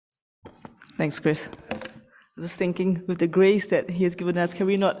Thanks, Chris. I was just thinking, with the grace that He has given us, can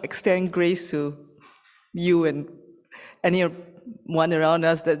we not extend grace to you and anyone around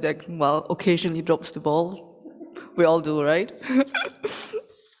us that, occasionally drops the ball? We all do, right?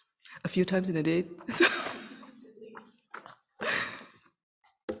 A few times in a day.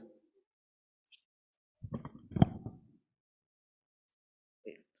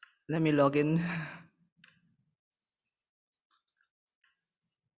 Let me log in.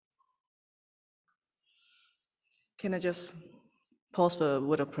 Can I just pause for a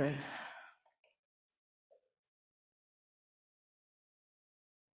word of prayer?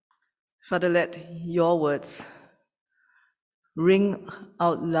 Father, let your words ring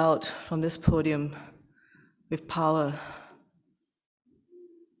out loud from this podium with power,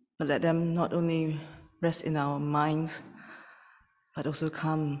 but let them not only rest in our minds, but also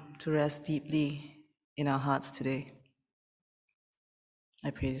come to rest deeply in our hearts today. I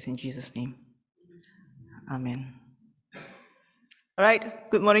pray this in Jesus' name. Amen. All right,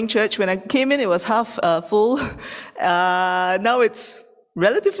 good morning, church. When I came in, it was half full. Now it's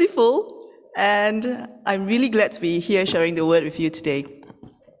relatively full, and I'm really glad to be here sharing the word with you today.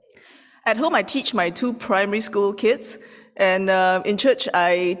 At home, I teach my 2 primary school kids, and in church,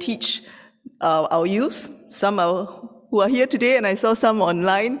 I teach our youth. Some who are here today, and I saw some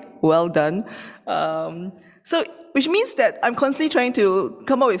online. Well done. Which means that I'm constantly trying to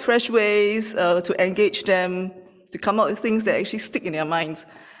come up with fresh ways to engage them, to come up with things that actually stick in their minds,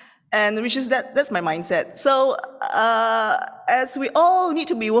 and which is that's my mindset. So as we all need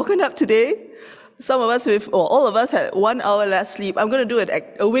to be woken up today, some of us all of us had 1 hour less sleep. I'm going to do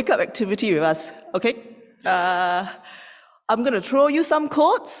a wake-up activity with us, okay? I'm going to throw you some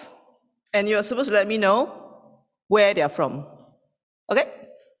quotes, and you're supposed to let me know where they're from, okay?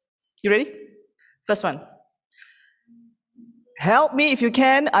 You ready? First one. Help me if you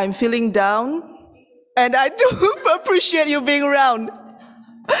can, I'm feeling down, and I do appreciate you being around.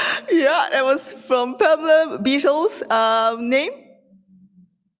 Yeah, that was from Pamela Beatles' name.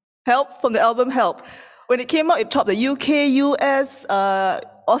 Help, from the album Help. When it came out, it topped the UK, US,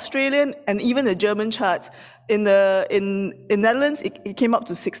 Australian, and even the German charts. In Netherlands, it came up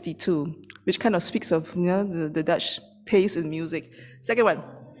to 62, which kind of speaks of the Dutch taste in music. Second one.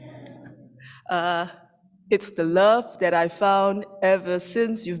 It's the love that I found ever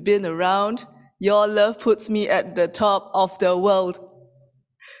since you've been around. Your love puts me at the top of the world.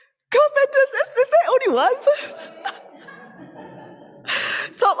 Carpenters, is there only one?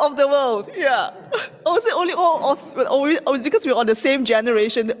 Top of the world, yeah. Oh, is it only it's because we're on the same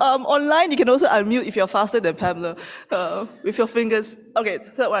generation. Online, you can also unmute if you're faster than Pamela with your fingers. Okay,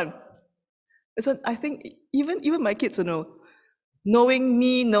 third one. This one, I think even my kids will know. Knowing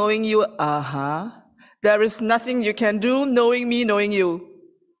me, knowing you, there is nothing you can do knowing me, knowing you.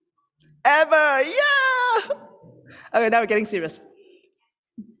 Ever, yeah! Okay, now we're getting serious.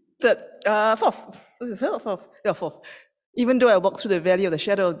 Third, fourth. This is third or fourth? Yeah, fourth. Even though I walk through the valley of the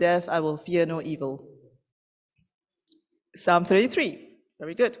shadow of death, I will fear no evil. Psalm 33.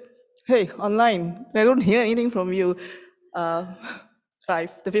 Very good. Hey, online, I don't hear anything from you. 5,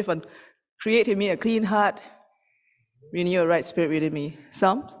 the fifth one. Create in me a clean heart, renew a right spirit within me.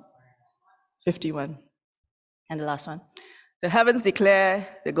 Psalm 51. And the last one. The heavens declare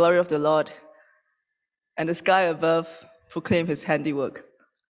the glory of the Lord, and the sky above proclaim his handiwork.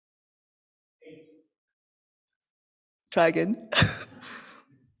 Try again.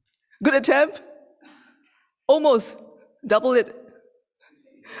 Good attempt. Almost. Double it.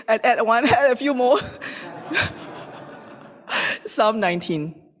 And add a few more. Psalm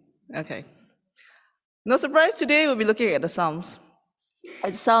 19. Okay. No surprise, today we'll be looking at the Psalms.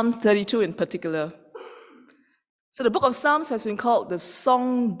 And Psalm 32 in particular. So the book of Psalms has been called the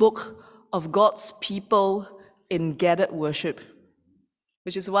song book of God's people in gathered worship,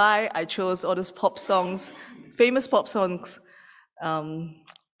 which is why I chose all these pop songs, famous pop songs,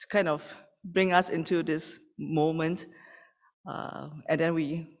 to kind of bring us into this moment. And then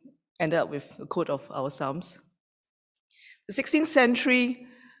we end up with a quote of our Psalms. The 16th century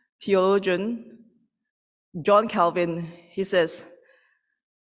theologian, John Calvin,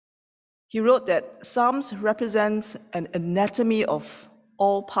 he wrote that Psalms represents an anatomy of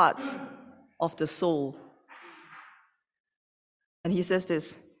all parts of the soul. And he says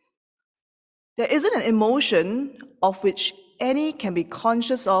this: there isn't an emotion of which any can be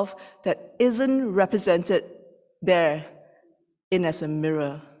conscious of that isn't represented there in as a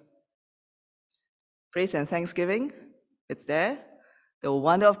mirror. Praise and thanksgiving, it's there. The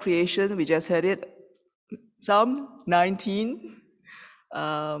wonder of creation, we just heard it. Psalm 19.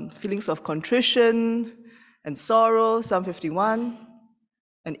 Feelings of contrition and sorrow, Psalm 51.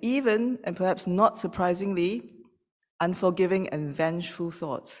 and even, and perhaps not surprisingly, unforgiving and vengeful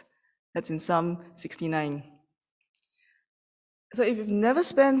thoughts. That's in Psalm 69. So if you've never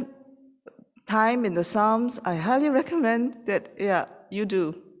spent time in the Psalms, I highly recommend that, you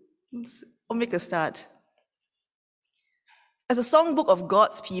do. Or make a start. As a songbook of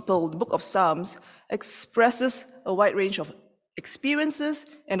God's people, the book of Psalms expresses a wide range of experiences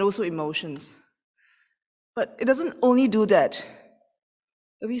and also emotions. But it doesn't only do that.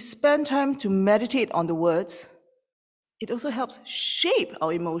 If we spend time to meditate on the words, it also helps shape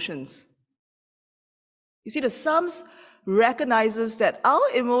our emotions. You see, the Psalms recognizes that our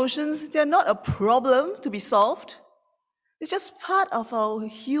emotions, they're not a problem to be solved. It's just part of our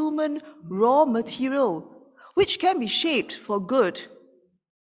human raw material, which can be shaped for good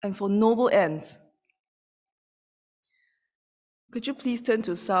and for noble ends. Could you please turn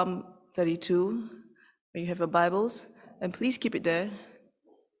to Psalm 32, when you have your Bibles, and please keep it there.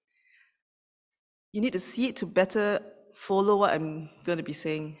 You need to see it to better follow what I'm going to be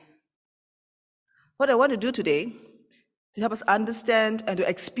saying. What I want to do today, to help us understand and to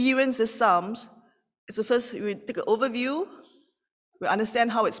experience the Psalms, is to first we take an overview, we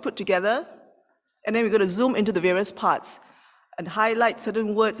understand how it's put together, and then we're going to zoom into the various parts and highlight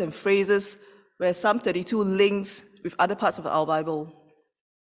certain words and phrases where Psalm 32 links with other parts of our Bible.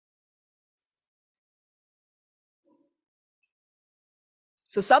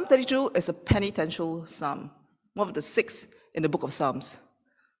 So Psalm 32 is a penitential psalm, one of the 6 in the book of Psalms.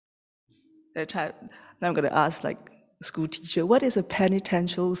 Now I'm going to ask, like, a school teacher, what is a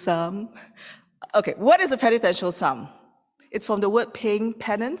penitential psalm? Okay, what is a penitential psalm? It's from the word paying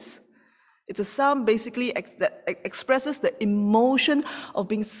penance. It's a psalm basically that expresses the emotion of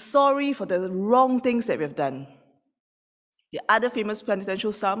being sorry for the wrong things that we have done. The other famous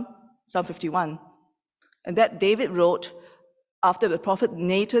penitential psalm, Psalm 51, and that David wrote after the prophet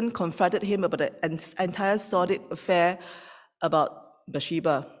Nathan confronted him about the entire sordid affair about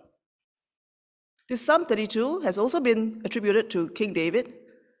Bathsheba. This Psalm 32 has also been attributed to King David,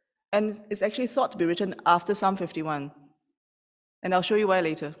 and is actually thought to be written after Psalm 51. And I'll show you why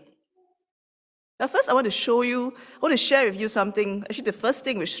later. Now first I want to share with you something, actually the first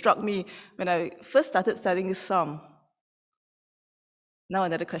thing which struck me when I first started studying this psalm. Now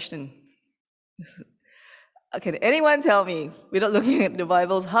another question. Can anyone tell me, without looking at the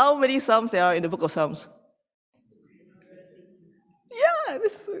Bibles, how many psalms there are in the book of Psalms? Yeah,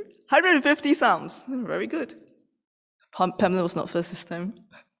 this 150 psalms. Very good. Pamela was not first this time.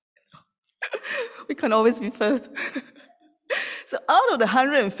 We can't always be first. So out of the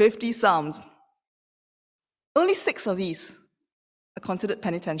 150 psalms, only 6 of these are considered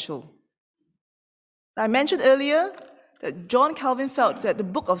penitential. I mentioned earlier that John Calvin felt that the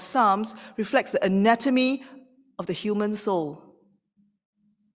book of Psalms reflects the anatomy of the human soul.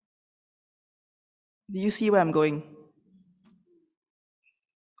 Do you see where I'm going?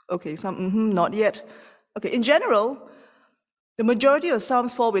 Okay, not yet. Okay, in general, the majority of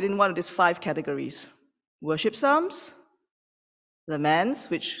Psalms fall within one of these 5 categories. Worship Psalms, laments,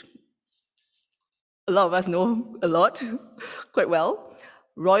 which a lot of us know a lot, quite well.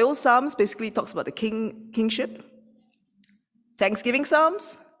 Royal Psalms basically talks about the kingship. Thanksgiving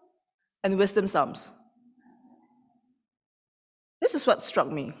Psalms, and Wisdom Psalms. This is what struck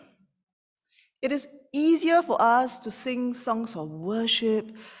me. It is easier for us to sing songs of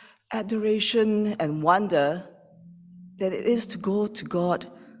worship, adoration, and wonder than it is to go to God,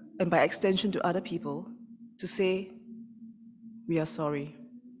 and by extension to other people, to say, we are sorry.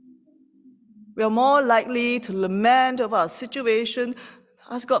 We are more likely to lament over our situation,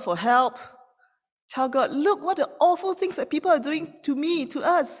 ask God for help, tell God, look what the awful things that people are doing to me, to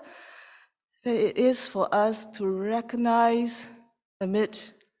us, than it is for us to recognize,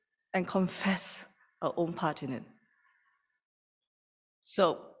 admit, and confess our own part in it.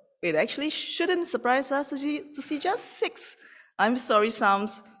 So it actually shouldn't surprise us to see just 6 I'm sorry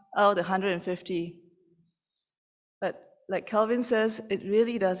psalms out of the 150. But like Calvin says, it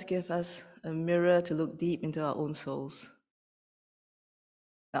really does give us a mirror to look deep into our own souls.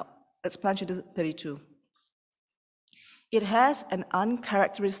 Now, let's plunge into 32. It has an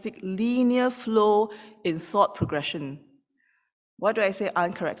uncharacteristic linear flow in thought progression. Why do I say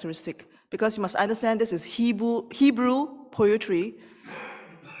uncharacteristic? Because you must understand this is Hebrew poetry.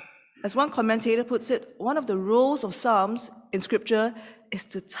 As one commentator puts it, one of the roles of Psalms in Scripture is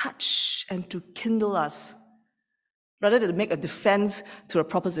to touch and to kindle us, rather than make a defense to a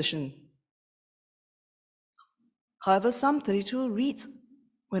proposition. However, Psalm 32 reads,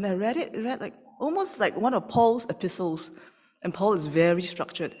 when I read it, read almost like one of Paul's epistles, and Paul is very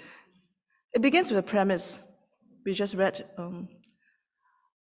structured. It begins with a premise. We just read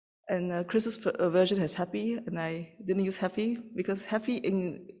And Chris's version has happy, and I didn't use happy because happy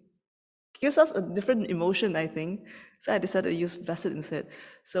gives us a different emotion, I think. So I decided to use blessed instead.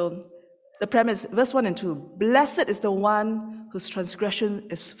 So the premise, verse 1 and 2, blessed is the one whose transgression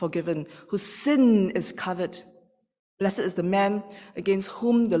is forgiven, whose sin is covered. Blessed is the man against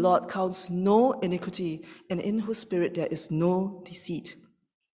whom the Lord counts no iniquity, and in whose spirit there is no deceit.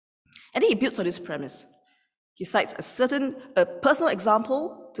 And he builds on this premise. He cites a personal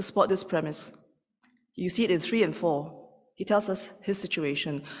example to support this premise. You see it in 3 and 4. He tells us his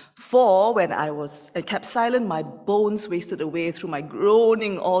situation. For when I was and kept silent, my bones wasted away through my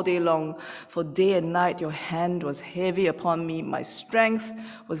groaning all day long. For day and night your hand was heavy upon me. My strength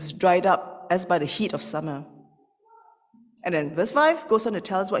was dried up as by the heat of summer. And then verse 5 goes on to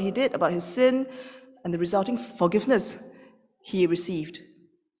tell us what he did about his sin and the resulting forgiveness he received.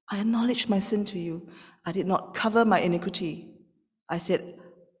 I acknowledged my sin to you. I did not cover my iniquity. I said,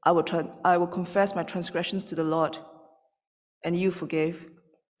 I will confess my transgressions to the Lord, and you forgave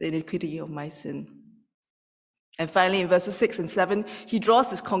the iniquity of my sin. And finally, in verses 6 and 7, he draws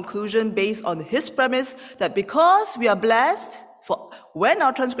his conclusion based on his premise that because we are blessed, for when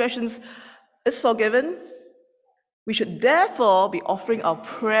our transgressions is forgiven, we should therefore be offering our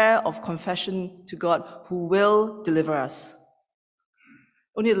prayer of confession to God, who will deliver us.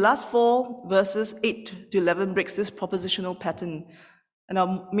 Only the last 4 verses, 8 to 11, breaks this propositional pattern. And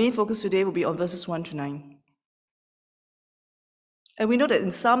our main focus today will be on verses 1 to 9. And we know that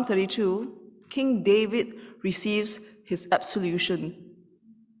in Psalm 32, King David receives his absolution.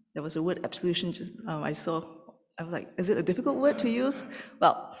 There was a word absolution I saw. I was like, is it a difficult word to use?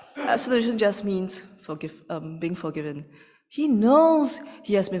 Well, absolution just means being forgiven. He knows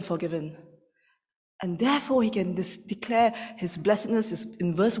he has been forgiven. And therefore, he can declare his blessedness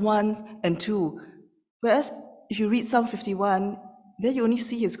in verse 1 and 2. Whereas, if you read Psalm 51, then you only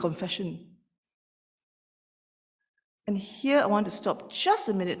see his confession. And here I want to stop just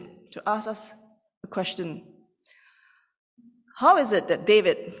a minute to ask us a question. How is it that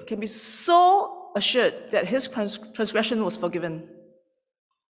David can be so assured that his transgression was forgiven?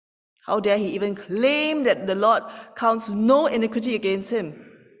 How dare he even claim that the Lord counts no iniquity against him?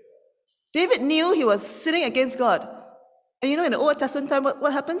 David knew he was sinning against God. And in the Old Testament time,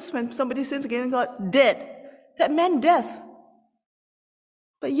 what happens when somebody sins against God? Dead. That meant death.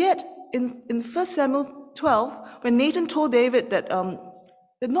 But yet, in 1 Samuel 12, when Nathan told David that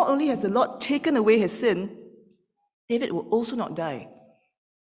not only has the Lord taken away his sin, David will also not die.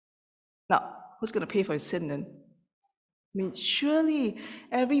 Now, who's going to pay for his sin then? Surely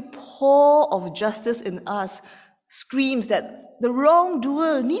every pore of justice in us screams that the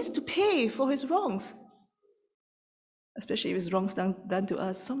wrongdoer needs to pay for his wrongs. Especially if his wrongs done to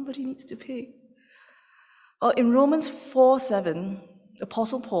us, somebody needs to pay. Well, in Romans 4:7,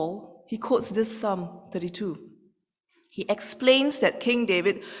 Apostle Paul, he quotes this Psalm 32. He explains that King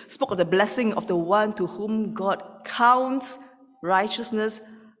David spoke of the blessing of the one to whom God counts righteousness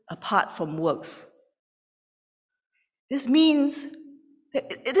apart from works. This means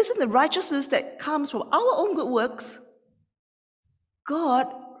that it isn't the righteousness that comes from our own good works. God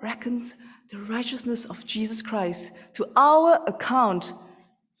reckons the righteousness of Jesus Christ to our account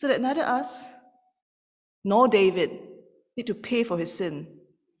so that neither us nor David need to pay for his sin.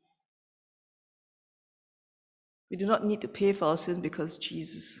 We do not need to pay for our sin because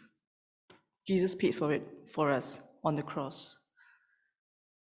Jesus paid for it for us on the cross.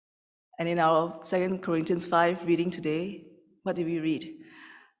 And in our 2 Corinthians 5 reading today, what did we read?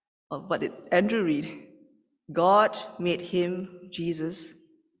 Or what did Andrew read? God made him, Jesus,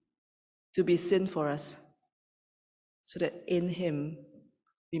 to be sin for us, so that in him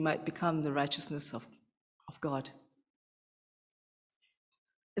we might become the righteousness of God.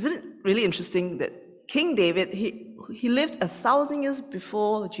 Isn't it really interesting that King David, he lived 1,000 years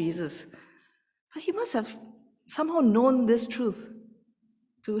before Jesus, but he must have somehow known this truth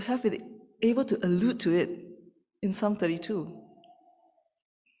to have been able to allude to it in Psalm 32.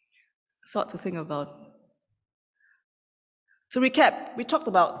 Thought to think about. To recap, we talked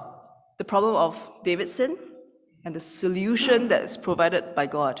about the problem of David's sin and the solution that is provided by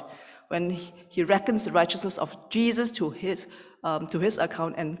God when he reckons the righteousness of Jesus to his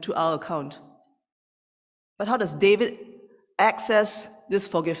account and to our account. But how does David access this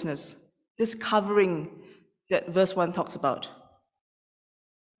forgiveness, this covering that verse 1 talks about?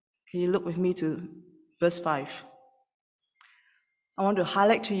 Can you look with me to verse 5? I want to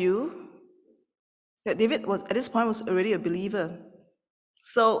highlight to you that David was, at this point, was already a believer.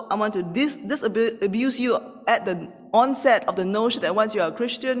 So I want to disabuse you at the onset of the notion that once you are a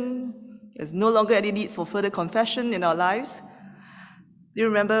Christian, there's no longer any need for further confession in our lives. Do you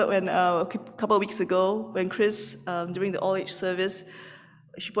remember when a couple of weeks ago, when Chris, during the all-age service,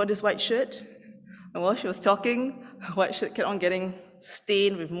 she bought this white shirt, and while she was talking, her white shirt kept on getting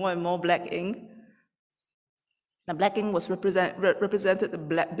stained with more and more black ink. The black ink was represented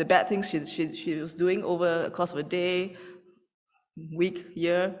the bad things she was doing over the course of a day, week,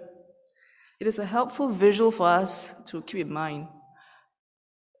 year. It is a helpful visual for us to keep in mind.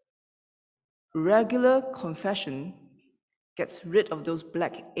 Regular confession gets rid of those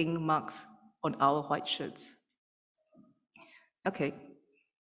black ink marks on our white shirts. Okay,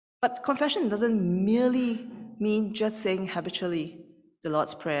 but confession doesn't merely mean just saying habitually the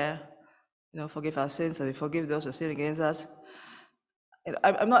Lord's Prayer, forgive our sins and we forgive those who sin against us.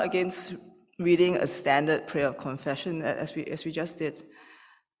 I'm not against reading a standard prayer of confession as we just did.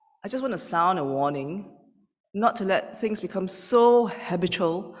 I just want to sound a warning not to let things become so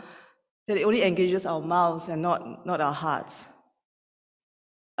habitual that it only engages our mouths and not our hearts.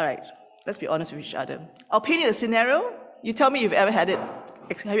 All right, let's be honest with each other. I'll paint you a scenario. You tell me if you've ever had it.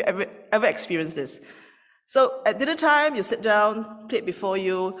 Have you ever experienced this? So at dinner time, you sit down, plate before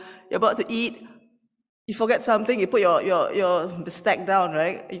you, you're about to eat, you forget something, you put your stack down,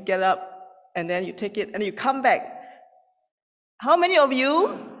 right? You get up, and then you take it, and you come back. How many of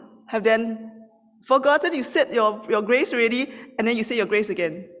you have then forgotten you said your grace already, and then you say your grace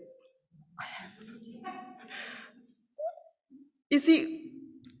again? You see,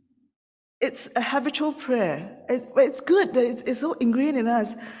 it's a habitual prayer. It's good that it's so ingrained in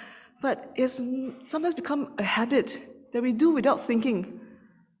us, but it's sometimes become a habit that we do without thinking.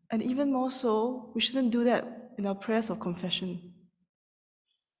 And even more so, we shouldn't do that in our prayers of confession.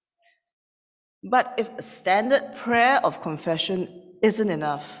 But if a standard prayer of confession isn't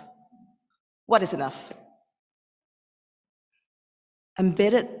enough, what is enough?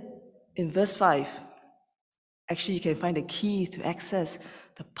 Embedded in verse 5, actually, you can find the key to access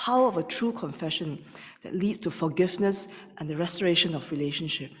the power of a true confession that leads to forgiveness and the restoration of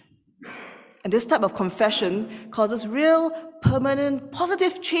relationship. And this type of confession causes real, permanent,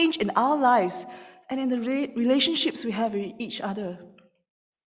 positive change in our lives and in the relationships we have with each other.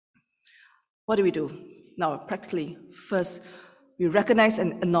 What do we do? Now, practically, first, we recognize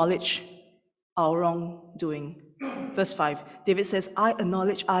and acknowledge our wrongdoing. Verse 5, David says, I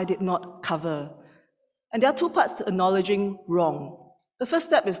acknowledge I did not cover. And there are two parts to acknowledging wrong. The first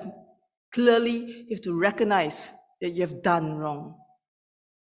step is clearly you have to recognize that you have done wrong.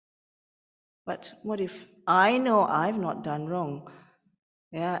 But what if I know I've not done wrong?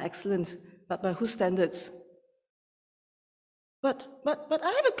 Yeah, excellent. But by whose standards? But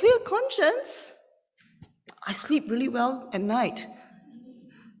I have a clear conscience. I sleep really well at night.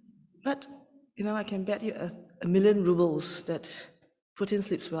 But, I can bet you a million rubles that Putin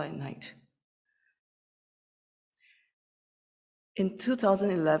sleeps well at night. In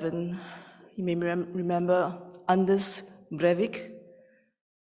 2011, you may remember Anders Breivik.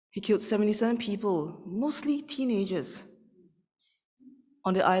 He killed 77 people, mostly teenagers,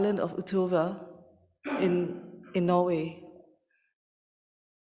 on the island of Utøya in Norway.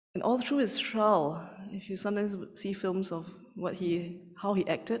 And all through his trial, if you sometimes see films of how he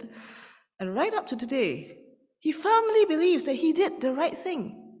acted, and right up to today, he firmly believes that he did the right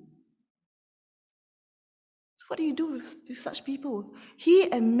thing. So what do you do with such people?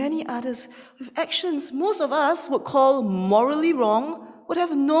 He and many others with actions most of us would call morally wrong would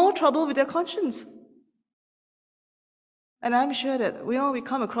have no trouble with their conscience. And I'm sure that we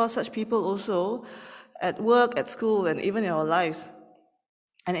come across such people also at work, at school, and even in our lives.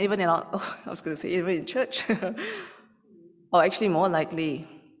 And even even in church. Or actually more likely,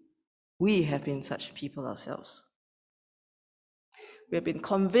 we have been such people ourselves. We have been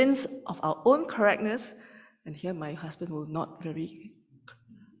convinced of our own correctness, and here my husband will not very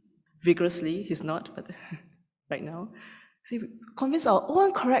vigorously, he's not, but right now. See, convinced our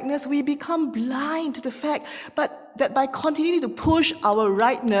own correctness, we become blind to the fact but that by continuing to push our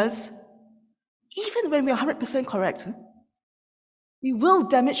rightness, even when we are 100% correct, we will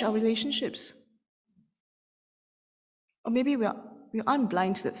damage our relationships. Or maybe we aren't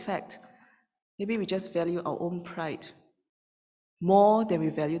blind to that fact. Maybe we just value our own pride more than we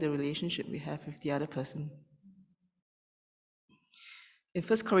value the relationship we have with the other person. In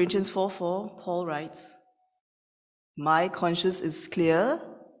 1 Corinthians 4:4, Paul writes, my conscience is clear,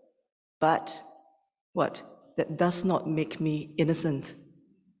 but what? That does not make me innocent.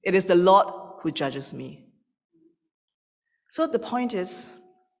 It is the Lord who judges me. So the point is,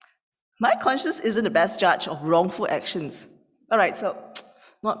 my conscience isn't the best judge of wrongful actions. All right, so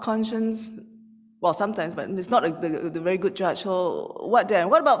not conscience, well, sometimes, but it's not the very good judge. So what then?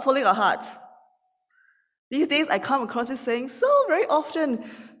 What about following our hearts? These days, I come across this saying so very often,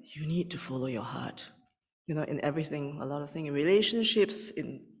 you need to follow your heart. In everything, a lot of things, in relationships,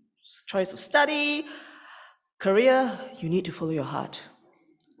 in choice of study, career, you need to follow your heart.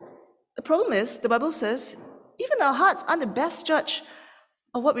 The problem is, the Bible says, even our hearts aren't the best judge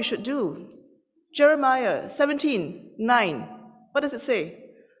of what we should do. Jeremiah 17:9. What does it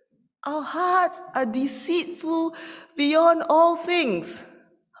say? Our hearts are deceitful beyond all things.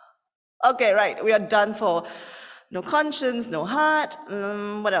 Okay, right, we are done for no conscience, no heart.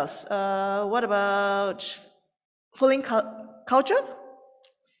 What else? What about following culture?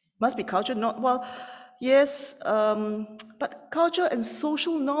 Must be culture, not, well, yes, but culture and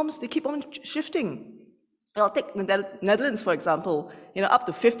social norms, they keep on shifting. I'll take the Netherlands, for example. Up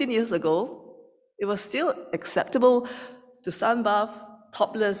to 15 years ago, it was still acceptable to sunbath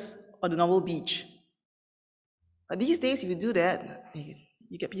topless on the normal beach. But these days, if you do that,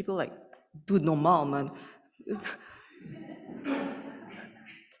 you get people like, do normal, man.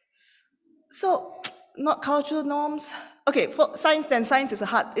 So, not cultural norms. Okay, for science, then science is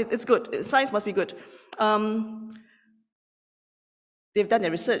it's good. Science must be good. They've done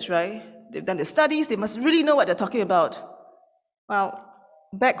their research, right? They've done their studies. They must really know what they're talking about. Well,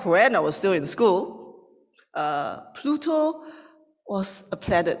 back when I was still in school, Pluto was a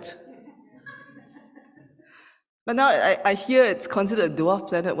planet. But now I hear it's considered a dwarf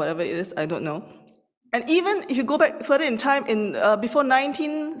planet, whatever it is, I don't know. And even if you go back further in time, before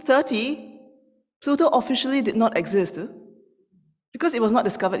 1930, Pluto officially did not exist, because it was not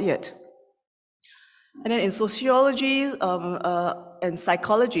discovered yet. And then in sociology and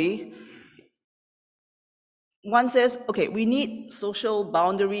psychology, one says, okay, we need social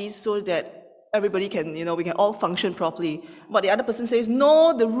boundaries so that everybody can, we can all function properly. But the other person says,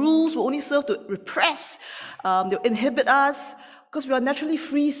 no, the rules will only serve to repress, they'll inhibit us, because we are naturally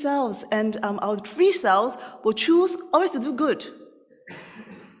free selves, and our free selves will choose always to do good.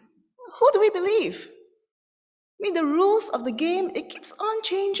 Who do we believe? The rules of the game, it keeps on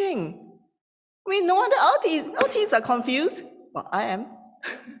changing. No wonder our teens are confused. Well, I am.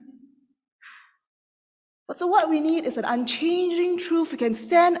 But so what we need is an unchanging truth we can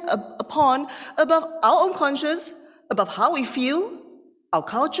stand upon above our own conscience, above how we feel, our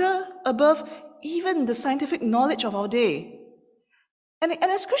culture, above even the scientific knowledge of our day. And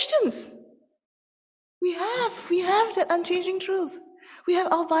as Christians, we have that unchanging truth. We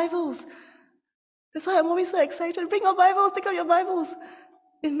have our Bibles. That's why I'm always so excited. Bring our Bibles, take out your Bibles.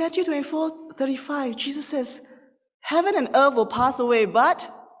 In Matthew 24:35, Jesus says, heaven and earth will pass away, but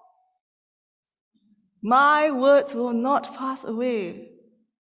my words will not pass away.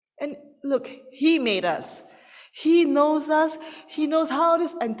 And look, He made us. He knows us. He knows how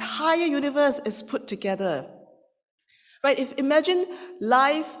this entire universe is put together. Right? Imagine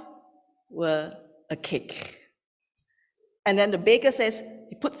life were a cake. And then the baker says,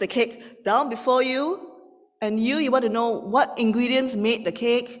 he puts the cake down before you, and you want to know what ingredients made the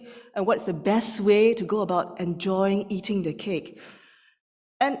cake and what's the best way to go about enjoying eating the cake.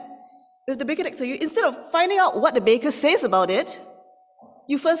 And if the baker next to you, instead of finding out what the baker says about it,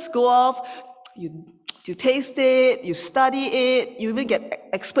 you first go off, you taste it, you study it, you even get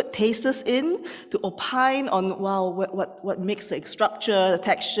expert tasters in to opine on, wow, what makes the structure, the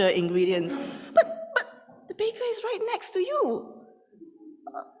texture, ingredients. But the baker is right next to you.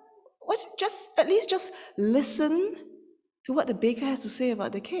 At least just listen to what the baker has to say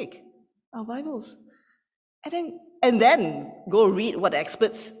about the cake, our Bibles. And then go read what the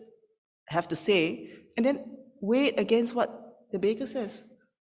experts have to say, and then weigh it against what the baker says.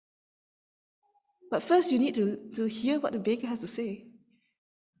 But first, you need to hear what the baker has to say,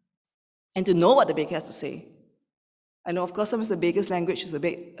 and to know what the baker has to say. I know, of course, sometimes the baker's language is a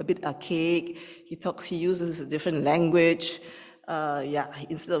bit archaic. He uses a different language.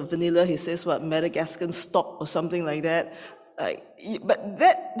 Instead of vanilla, he says Madagascan stop or something like that. But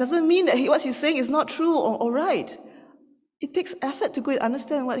that doesn't mean that what he's saying is not true or right. It takes effort to go and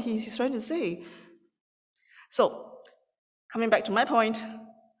understand what he's trying to say. So, coming back to my point,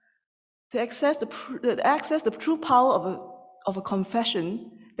 to access the true power of a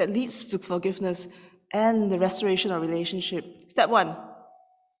confession that leads to forgiveness and the restoration of relationship. Step 1,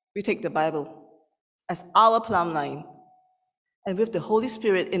 we take the Bible as our plumb line. And with the Holy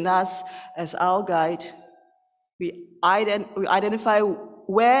Spirit in us as our guide, we identify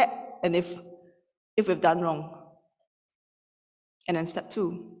where and if we've done wrong. And then step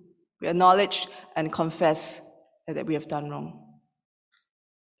 2, we acknowledge and confess that we have done wrong.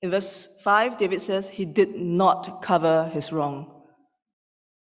 In verse 5, David says he did not cover his wrong.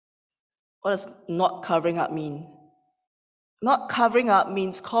 What does not covering up mean? Not covering up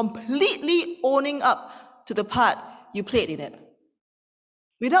means completely owning up to the part you played in it,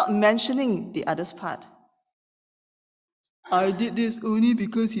 without mentioning the other's part. I did this only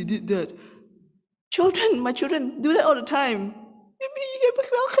because he did that. Children, my children, do that all the time.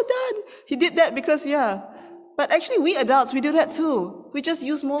 He did that because, yeah. But actually, we adults, we do that too. We just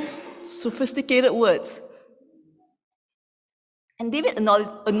use more sophisticated words. And David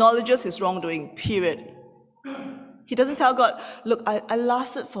acknowledges his wrongdoing, period. He doesn't tell God, look, I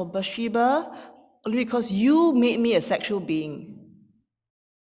lasted for Bathsheba only because you made me a sexual being.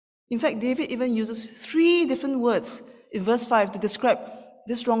 In fact, David even uses 3 different words in verse 5 to describe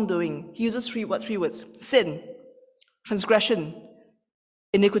this wrongdoing. He uses 3 words? Sin, transgression,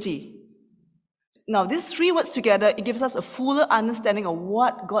 iniquity. Now, these 3 words together, it gives us a fuller understanding of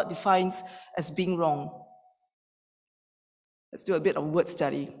what God defines as being wrong. Let's do a bit of word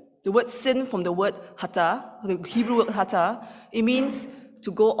study. The word sin from the word hata, the Hebrew word hata, it means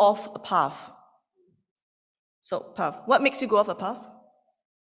to go off a path. So, path. What makes you go off a path?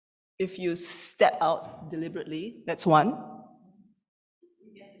 If you step out deliberately, that's one.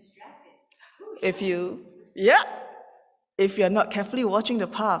 You get distracted. If you're not carefully watching the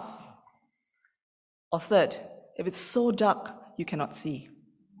path. Or third, if it's so dark, you cannot see.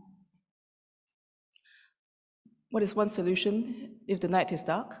 What is one solution if the night is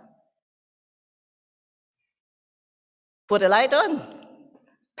dark? Put a light on.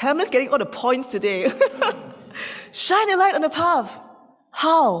 Pamela's getting all the points today. Shine a light on the path.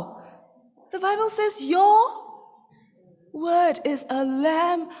 How? The Bible says your word is a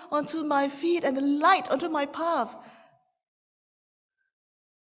lamp unto my feet and a light unto my path.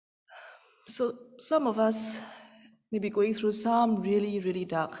 So some of us may be going through some really, really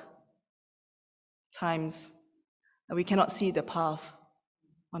dark times, and we cannot see the path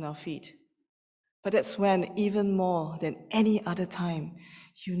on our feet. But that's when, even more than any other time,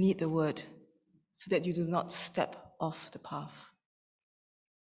 you need the word so that you do not step off the path.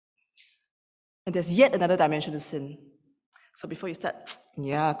 And there's yet another dimension to sin. So before you start,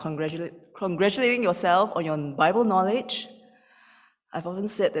 congratulating yourself on your Bible knowledge, I've often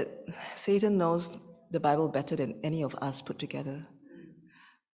said that Satan knows the Bible better than any of us put together.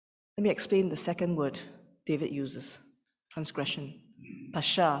 Let me explain the second word David uses, transgression,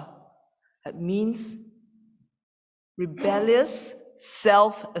 pasha. That means rebellious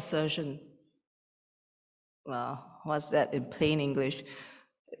self-assertion. Well, what's that in plain English?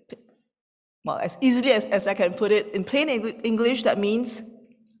 Well, as easily as I can put it, in plain English, that means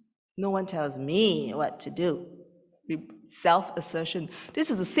no one tells me what to do. Self-assertion.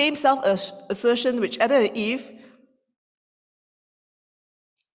 This is the same self-assertion which Adam and Eve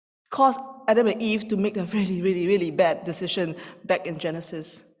caused Adam and Eve to make a really, really, really bad decision back in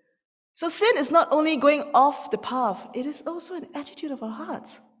Genesis. So sin is not only going off the path, it is also an attitude of our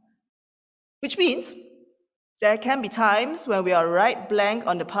hearts. Which means there can be times when we are right blank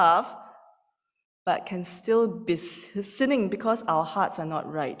on the path, but can still be sinning because our hearts are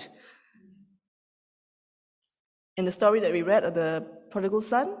not right. In the story that we read of the prodigal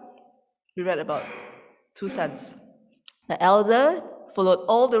son, we read about 2 sons. The elder followed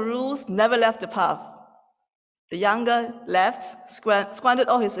all the rules, never left the path. The younger left, squandered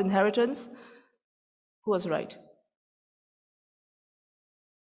all his inheritance. Who was right?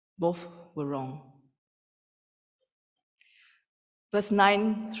 Both were wrong. Verse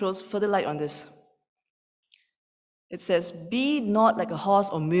 9 throws further light on this. It says, "Be not like a horse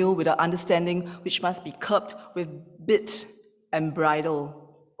or mule without understanding, which must be curbed with bit and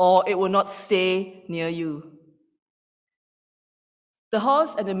bridle, or it will not stay near you." The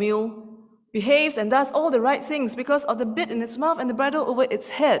horse and the mule behaves and does all the right things because of the bit in its mouth and the bridle over its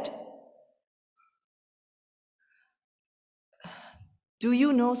head. Do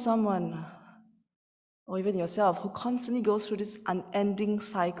you know someone, or even yourself, who constantly goes through this unending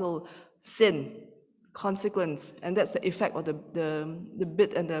cycle, sin, consequence, and that's the effect of the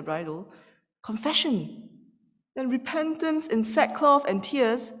bit and the bridle, confession, then repentance in sackcloth and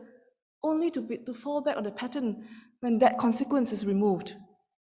tears, only to fall back on the pattern when that consequence is removed?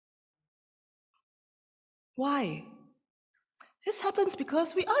 Why? This happens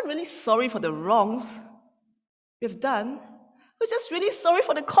because we aren't really sorry for the wrongs we've done. We're just really sorry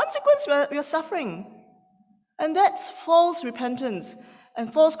for the consequence we're suffering. And that's false repentance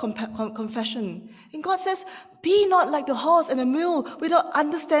and false confession. And God says, be not like the horse and the mule without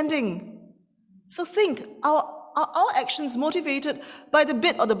understanding. So think, are our actions motivated by the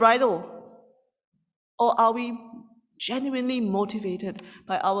bit or the bridle? Or are we genuinely motivated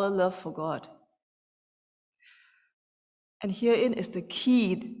by our love for God? And herein is the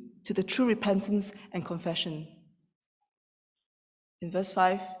key to the true repentance and confession. In verse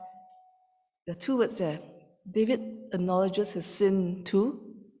 5, there are 2 words there, David acknowledges his sin to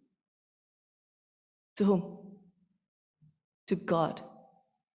whom? To God.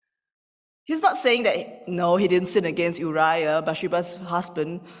 He's not saying that, no, he didn't sin against Uriah, Bathsheba's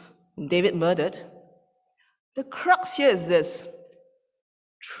husband, whom David murdered. The crux here is this.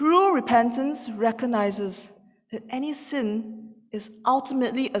 True repentance recognizes that any sin is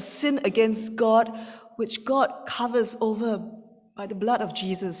ultimately a sin against God, which God covers over by the blood of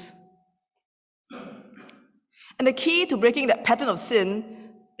Jesus. And the key to breaking that pattern of sin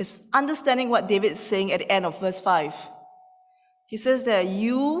is understanding what David is saying at the end of verse 5. He says that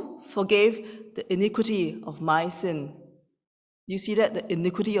you forgave the iniquity of my sin. You see that? The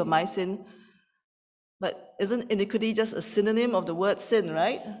iniquity of my sin. But isn't iniquity just a synonym of the word sin,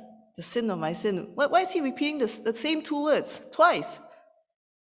 right? The sin of my sin. Why is he repeating the same two words twice?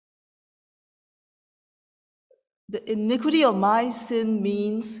 The iniquity of my sin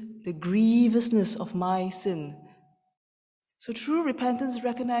means the grievousness of my sin. So true repentance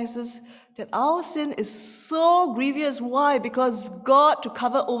recognizes that our sin is so grievous. Why? Because God, to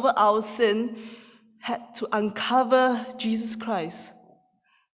cover over our sin, had to uncover Jesus Christ.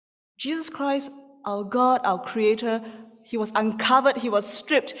 Jesus Christ, our God, our Creator, he was uncovered, he was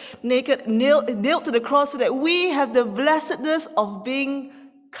stripped, naked, nailed to the cross so that we have the blessedness of being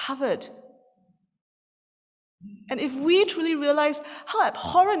covered. And if we truly realize how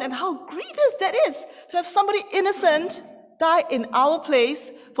abhorrent and how grievous that is to have somebody innocent die in our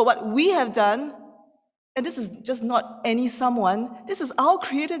place for what we have done, and this is just not any someone, this is our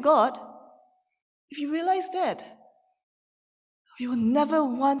Creator God. If you realize that, we will never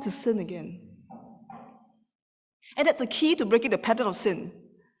want to sin again. And that's the key to breaking the pattern of sin.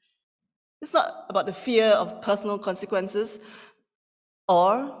 It's not about the fear of personal consequences,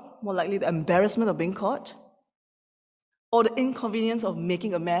 or more likely the embarrassment of being caught, or the inconvenience of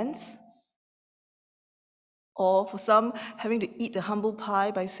making amends, or for some, having to eat the humble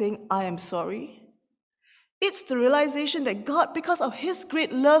pie by saying, I am sorry. It's the realization that God, because of his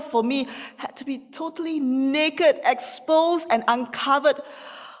great love for me, had to be totally naked, exposed, and uncovered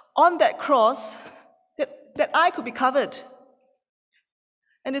on that cross that I could be covered.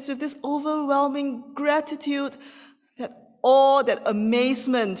 And it's with this overwhelming gratitude, that awe, that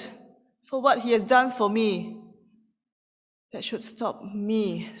amazement for what he has done for me, that should stop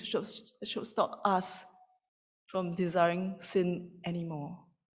me, should stop us from desiring sin anymore.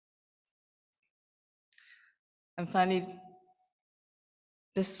 And finally,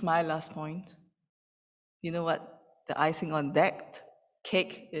 this is my last point. You know what the icing on that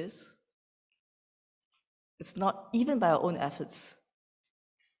cake is? It's not even by our own efforts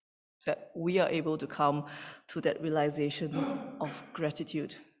that we are able to come to that realization of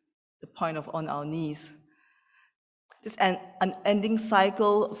gratitude, the point of on our knees. This unending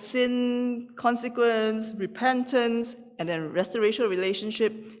cycle of sin, consequence, repentance, and then restoration of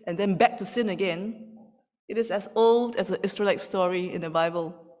relationship, and then back to sin again. It is as old as the Israelite story in the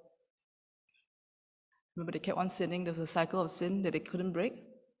Bible. Remember, they kept on sinning. There was a cycle of sin that they couldn't break.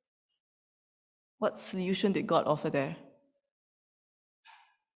 What solution did God offer there?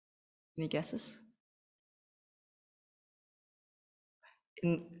 Any guesses?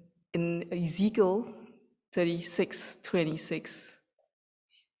 In Ezekiel 36:26,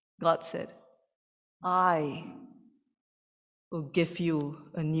 God said, I will give you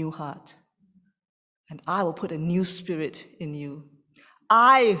a new heart, and I will put a new spirit in you.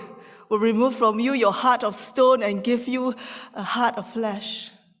 I will remove from you your heart of stone and give you a heart of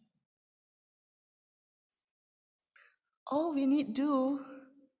flesh. All we need do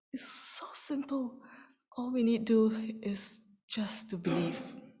is so simple. All we need do is just to believe.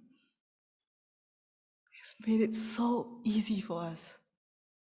 He's made it so easy for us.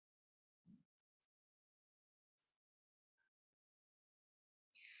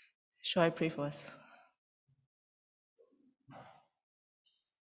 Shall I pray for us?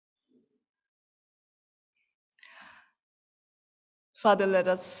 Father,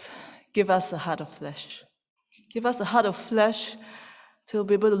 give us a heart of flesh. Give us a heart of flesh to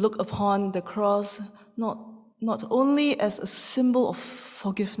be able to look upon the cross not only as a symbol of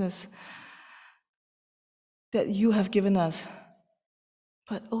forgiveness that you have given us,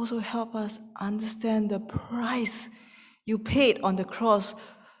 but also help us understand the price you paid on the cross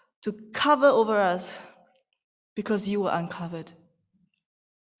to cover over us because you were uncovered.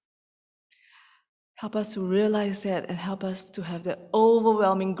 Help us to realize that and help us to have that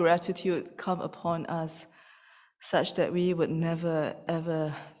overwhelming gratitude come upon us such that we would never,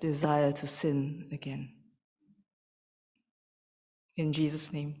 ever desire to sin again. In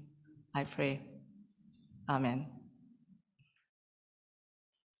Jesus' name, I pray. Amen.